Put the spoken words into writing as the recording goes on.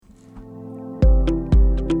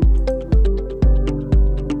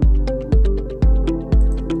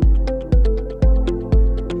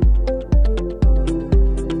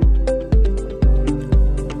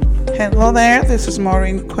Hello there, this is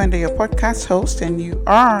Maureen Quende, your podcast host, and you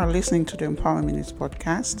are listening to the Empower Minutes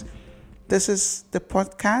podcast. This is the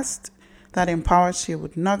podcast that empowers you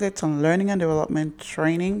with nuggets on learning and development,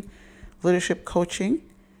 training, leadership coaching,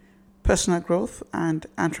 personal growth, and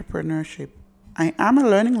entrepreneurship. I am a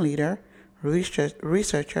learning leader,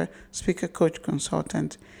 researcher, speaker, coach,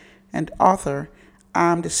 consultant, and author.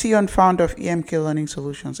 I'm the CEO and founder of EMK Learning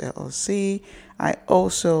Solutions, LLC. I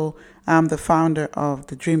also am the founder of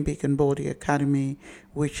the Dream Big and Boldly Academy,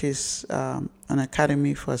 which is an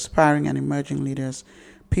academy for aspiring and emerging leaders,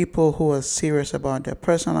 people who are serious about their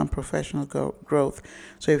personal and professional growth.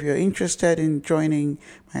 So if you're interested in joining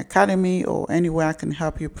my academy or anywhere I can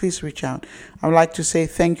help you, please reach out. I would like to say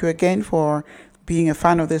thank you again for being a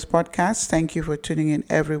fan of this podcast. Thank you for tuning in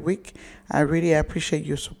every week. I really appreciate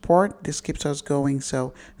your support. This keeps us going,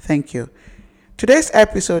 so thank you. Today's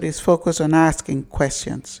episode is focused on asking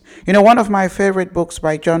questions. One of my favorite books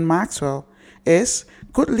by John Maxwell is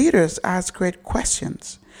Good Leaders Ask Great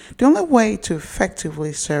Questions. The only way to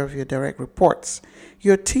effectively serve your direct reports,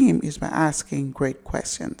 your team, is by asking great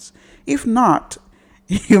questions. If not,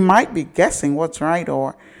 you might be guessing what's right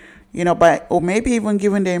or maybe even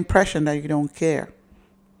giving the impression that you don't care,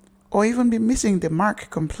 or even be missing the mark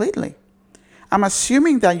completely. I'm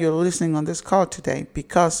assuming that you're listening on this call today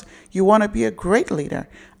because you want to be a great leader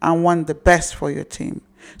and want the best for your team.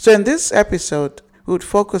 So in this episode, we would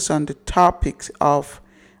focus on the topics of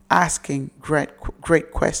asking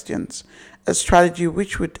great questions, a strategy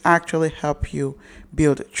which would actually help you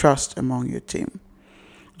build trust among your team.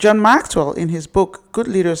 John Maxwell, in his book, Good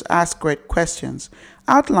Leaders Ask Great Questions,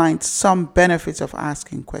 outlined some benefits of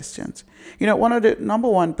asking questions. One of the number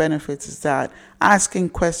one benefits is that asking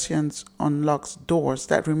questions unlocks doors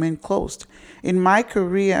that remain closed. In my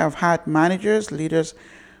career, I've had managers, leaders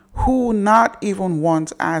who not even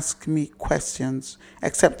once ask me questions,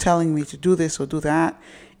 except telling me to do this or do that.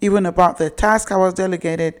 Even about the task I was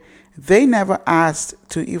delegated, they never asked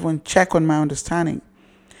to even check on my understanding.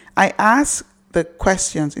 I asked the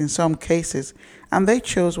questions in some cases, and they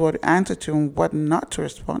chose what to answer to and what not to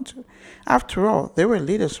respond to. After all, they were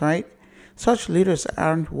leaders, right? Such leaders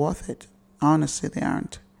aren't worth it. Honestly, they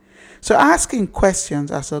aren't. So asking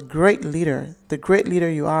questions as a great leader, the great leader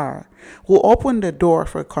you are, will open the door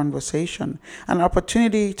for a conversation, an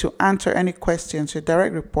opportunity to answer any questions your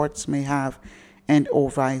direct reports may have, and or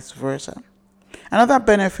vice versa. Another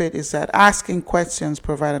benefit is that asking questions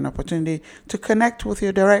provide an opportunity to connect with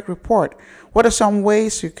your direct report. What are some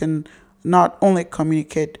ways you can not only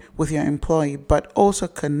communicate with your employee, but also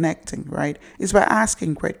connecting, right? Is by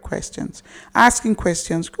asking great questions. Asking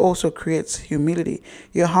questions also creates humility.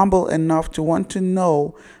 You're humble enough to want to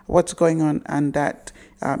know what's going on and that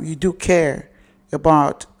you do care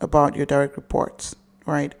about your direct reports,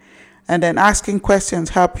 right? And then asking questions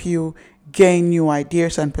help you gain new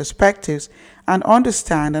ideas and perspectives and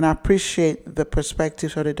understand and appreciate the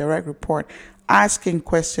perspectives of the direct report. Asking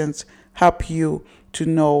questions help you to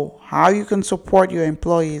know how you can support your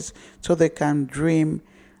employees so they can dream,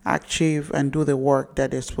 achieve, and do the work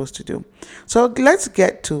that they're supposed to do. So let's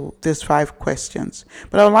get to these 5 questions.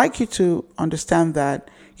 But I would like you to understand that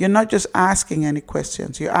you're not just asking any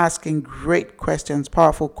questions. You're asking great questions,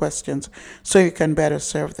 powerful questions, so you can better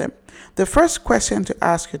serve them. The first question to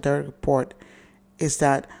ask your direct report is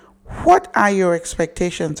that, what are your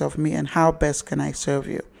expectations of me and how best can I serve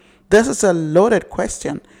you? This is a loaded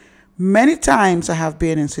question. Many times I have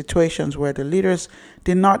been in situations where the leaders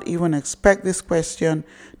did not even expect this question,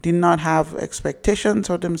 did not have expectations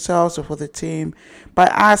for themselves or for the team. By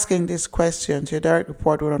asking these questions, your direct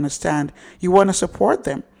report will understand you want to support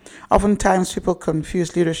them. Oftentimes people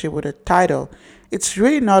confuse leadership with a title. It's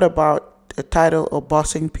really not about a title or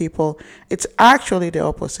bossing people. It's actually the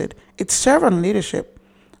opposite. It's servant leadership.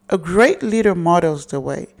 A great leader models the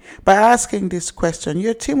way. By asking this question,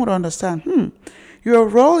 your team would understand, your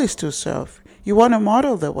role is to serve. You want to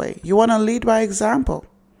model the way. You want to lead by example.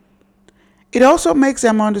 It also makes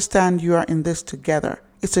them understand you are in this together.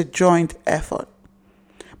 It's a joint effort.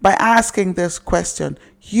 By asking this question,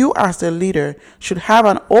 you as the leader should have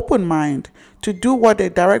an open mind to do what the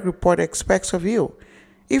direct report expects of you.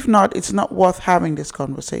 If not, it's not worth having this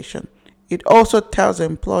conversation. It also tells the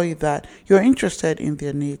employee that you're interested in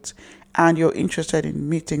their needs and you're interested in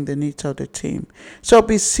meeting the needs of the team. So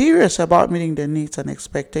be serious about meeting the needs and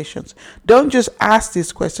expectations. Don't just ask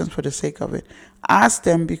these questions for the sake of it. Ask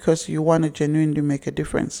them because you want to genuinely make a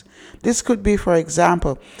difference. This could be, for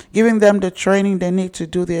example, giving them the training they need to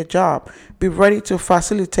do their job. Be ready to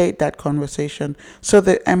facilitate that conversation so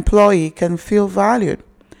the employee can feel valued.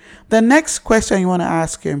 The next question you want to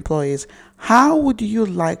ask your employees: How would you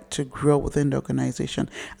like to grow within the organization?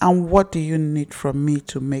 And what do you need from me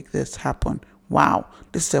to make this happen? Wow,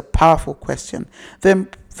 this is a powerful question.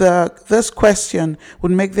 This question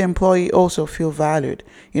would make the employee also feel valued.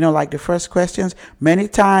 Like the first questions, many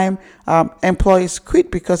times employees quit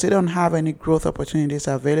because they don't have any growth opportunities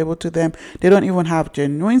available to them. They don't even have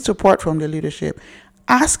genuine support from the leadership.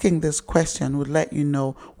 Asking this question would let you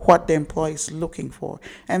know what the employee is looking for,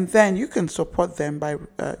 and then you can support them by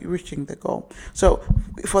reaching the goal. So,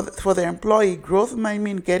 for the employee, growth might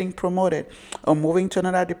mean getting promoted, or moving to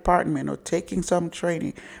another department, or taking some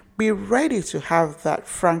training. Be ready to have that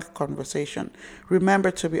frank conversation.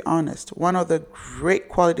 Remember to be honest. One of the great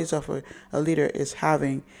qualities of a leader is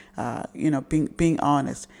having, being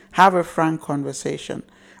honest. Have a frank conversation.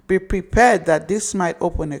 Be prepared that this might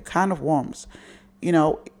open a can of worms.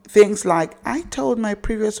 Things like, I told my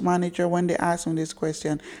previous manager when they asked me this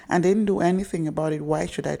question and they didn't do anything about it. Why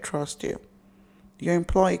should I trust you? Your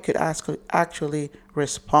employee could actually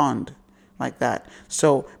respond like that.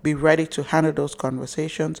 So be ready to handle those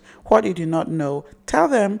conversations. What you do not know, tell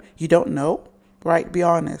them you don't know, right? Be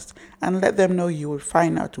honest and let them know you will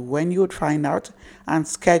find out when you would find out, and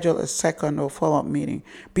schedule a second or follow-up meeting.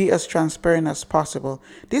 Be as transparent as possible.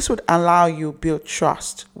 This would allow you build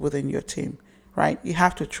trust within your team. Right? You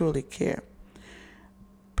have to truly care.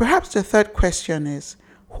 Perhaps the third question is,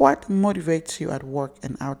 what motivates you at work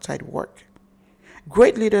and outside work?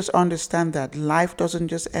 Great leaders understand that life doesn't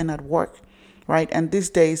just end at work, right? And these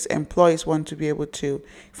days, employees want to be able to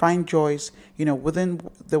find joys, within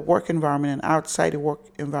the work environment and outside the work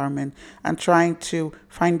environment, and trying to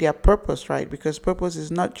find their purpose, right? Because purpose is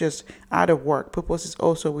not just out of work. Purpose is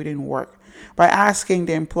also within work. By asking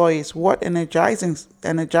the employees what energizes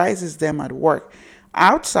them at work,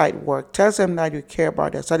 outside work tells them that you care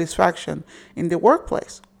about their satisfaction in the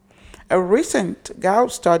workplace. A recent Gallup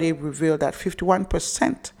study revealed that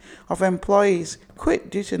 51% of employees quit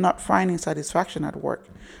due to not finding satisfaction at work.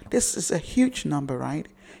 This is a huge number, right?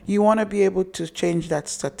 You want to be able to change that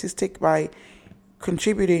statistic by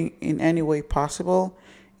contributing in any way possible.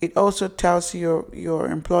 It also tells your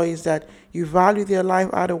employees that you value their life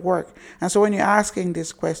out of work. And so when you're asking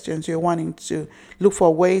these questions, you're wanting to look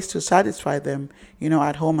for ways to satisfy them,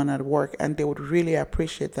 at home and at work, and they would really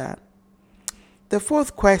appreciate that. The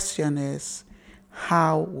fourth question is,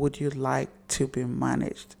 how would you like to be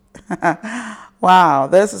managed? Wow,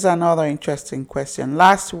 this is another interesting question.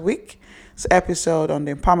 Last week's episode on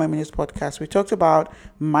the Empowerment Minutes podcast, we talked about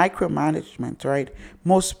micromanagement, right?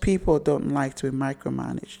 Most people don't like to be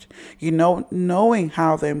micromanaged. Knowing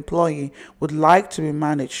how the employee would like to be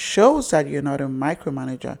managed shows that you're not a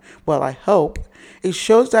micromanager. Well, I hope. It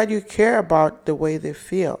shows that you care about the way they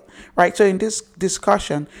feel, right? So in this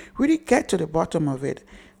discussion, really get to the bottom of it.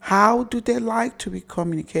 How do they like to be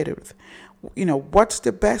communicated with? What's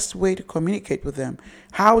the best way to communicate with them?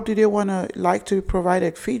 How do they like to be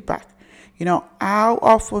provided feedback? How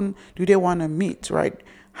often do they want to meet, right?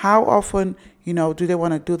 How often, do they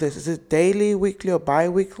want to do this? Is it daily, weekly, or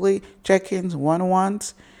bi-weekly check-ins,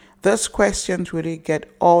 one-on-ones? Those questions really get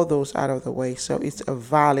all those out of the way. So it's a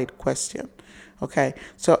valid question. Okay.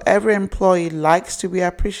 So every employee likes to be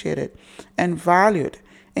appreciated and valued.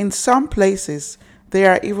 In some places, they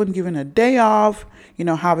are even given a day off,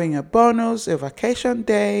 having a bonus, a vacation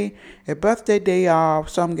day, a birthday day off.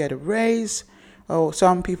 Some get a raise. Oh,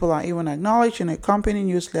 some people are even acknowledged in a company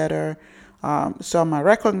newsletter. Some are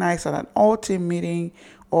recognized at an all-team meeting,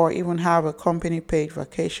 or even have a company-paid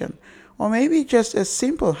vacation. Or maybe just a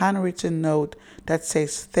simple handwritten note that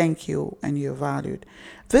says thank you and you're valued.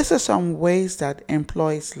 These are some ways that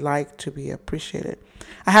employees like to be appreciated.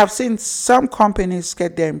 I have seen some companies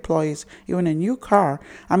get their employees even a new car.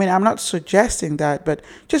 I'm not suggesting that, but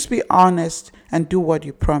just be honest and do what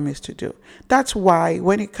you promise to do. That's why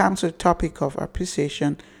when it comes to the topic of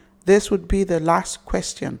appreciation, this would be the last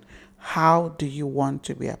question. How do you want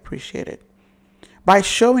to be appreciated? By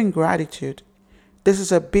showing gratitude, this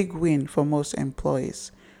is a big win for most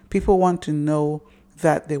employees. People want to know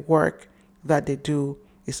that the work that they do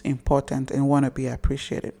is important and want to be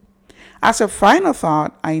appreciated. As a final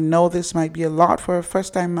thought, I know this might be a lot for a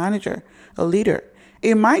first-time manager, a leader.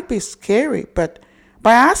 It might be scary, but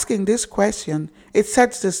by asking this question, it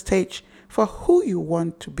sets the stage for who you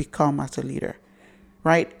want to become as a leader,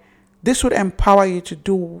 right? This would empower you to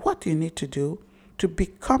do what you need to do to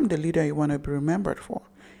become the leader you want to be remembered for.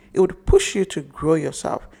 It would push you to grow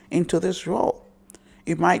yourself into this role.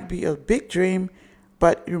 It might be a big dream,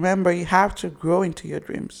 but remember, you have to grow into your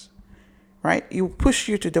dreams, right? It will push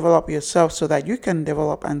you to develop yourself so that you can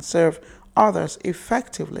develop and serve others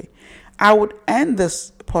effectively. I would end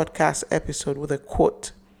this podcast episode with a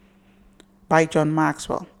quote. by John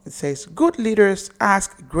Maxwell. It says, good leaders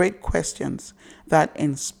ask great questions that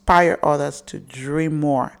inspire others to dream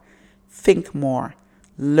more, think more,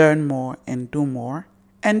 learn more, and do more,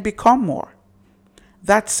 and become more.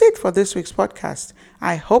 That's it for this week's podcast.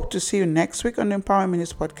 I hope to see you next week on the Empowerment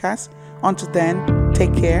Minutes podcast. Until then,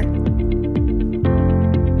 take care